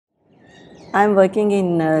I am working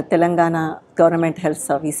in Telangana Government Health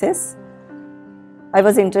Services. I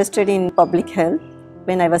was interested in public health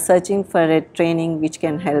when I was searching for a training which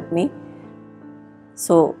can help me.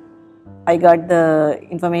 So I got the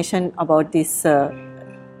information about this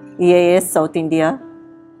EAS South India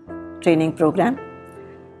training program.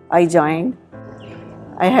 I joined.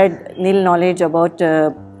 I had nil knowledge about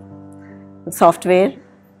software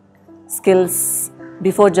skills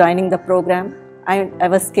before joining the program. I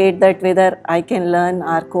was scared that whether I can learn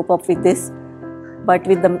or cope up with this, but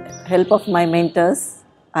with the help of my mentors,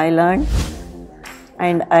 I learned,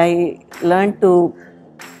 and I learned to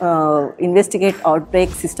investigate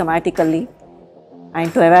outbreaks systematically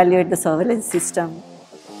and to evaluate the surveillance system.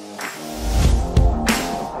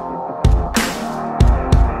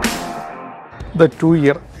 The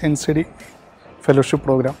 2-year NCD fellowship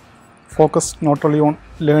program focused not only on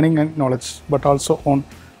learning and knowledge but also on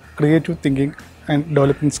creative thinking and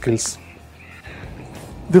developing skills.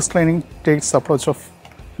 This training takes the approach of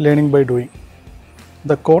learning by doing.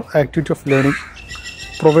 The core activity of learning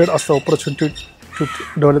provides us the opportunity to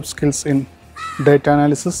develop skills in data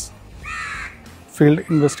analysis, field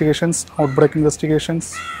investigations, outbreak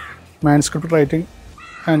investigations, manuscript writing,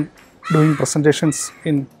 and doing presentations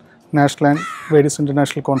in national and various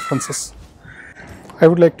international conferences. I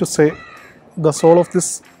would like to say the soul of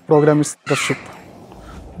this program is leadership.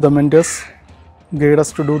 The mentors guide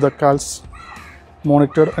us to do the calls,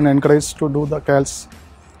 monitor and encourage to do the calls,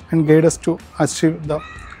 and guide us to achieve the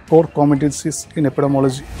core competencies in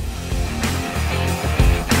epidemiology.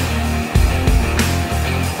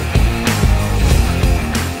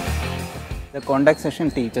 The conduct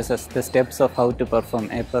session teaches us the steps of how to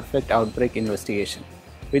perform a perfect outbreak investigation.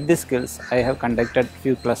 With these skills, I have conducted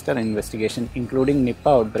few cluster investigations including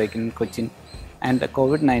Nipah outbreak in Cochin and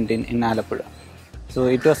COVID-19 in Alappuzha. So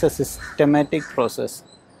it was a systematic process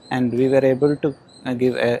and we were able to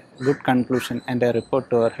give a good conclusion and a report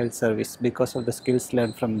to our health service because of the skills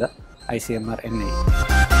learned from the ICMR NIE.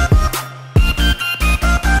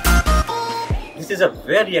 This is a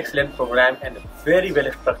very excellent program and a very well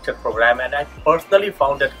structured program, and I personally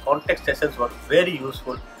found that context sessions were very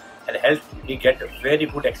useful and helped me get a very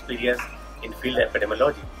good experience in field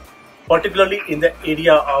epidemiology, particularly in the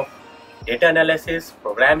area of data analysis,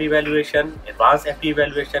 program evaluation, advanced FE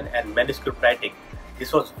evaluation and manuscript writing.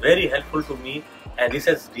 This was very helpful to me, and this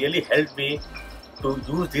has really helped me to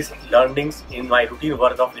use these learnings in my routine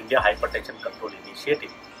work of India Hypertension Control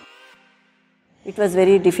Initiative. It was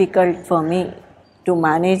very difficult for me to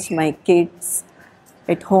manage my kids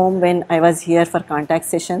at home when I was here for contact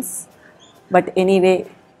sessions, but anyway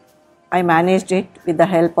I managed it with the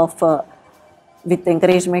help of, with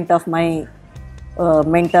encouragement of my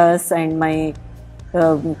mentors and my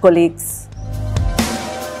colleagues.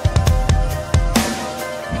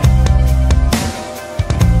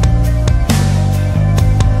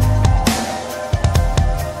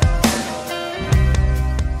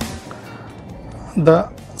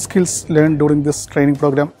 The skills learned during this training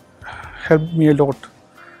program helped me a lot,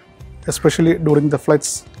 especially during the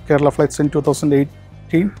floods, Kerala floods in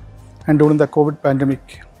 2018 and during the COVID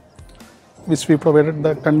pandemic, which we provided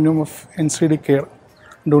the continuum of NCD care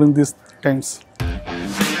during these times.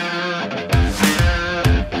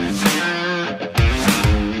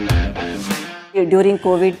 During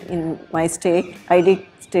COVID in my state, I did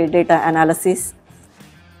state data analysis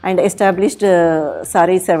and established a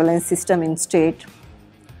SARI surveillance system in state.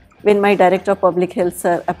 When my Director of Public Health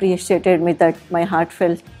sir appreciated me, that my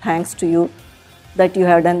heartfelt thanks to you, that you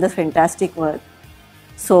have done the fantastic work.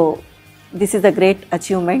 So this is a great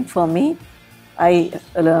achievement for me. I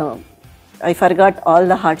forgot all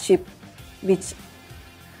the hardship which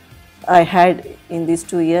I had in these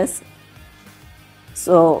 2 years.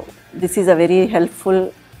 So this is a very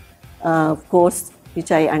helpful course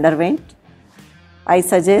which I underwent. I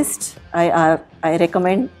suggest, I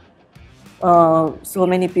recommend so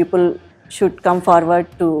many people should come forward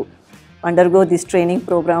to undergo this training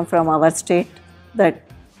program from our state, that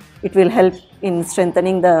it will help in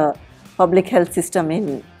strengthening the public health system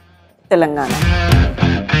in Telangana.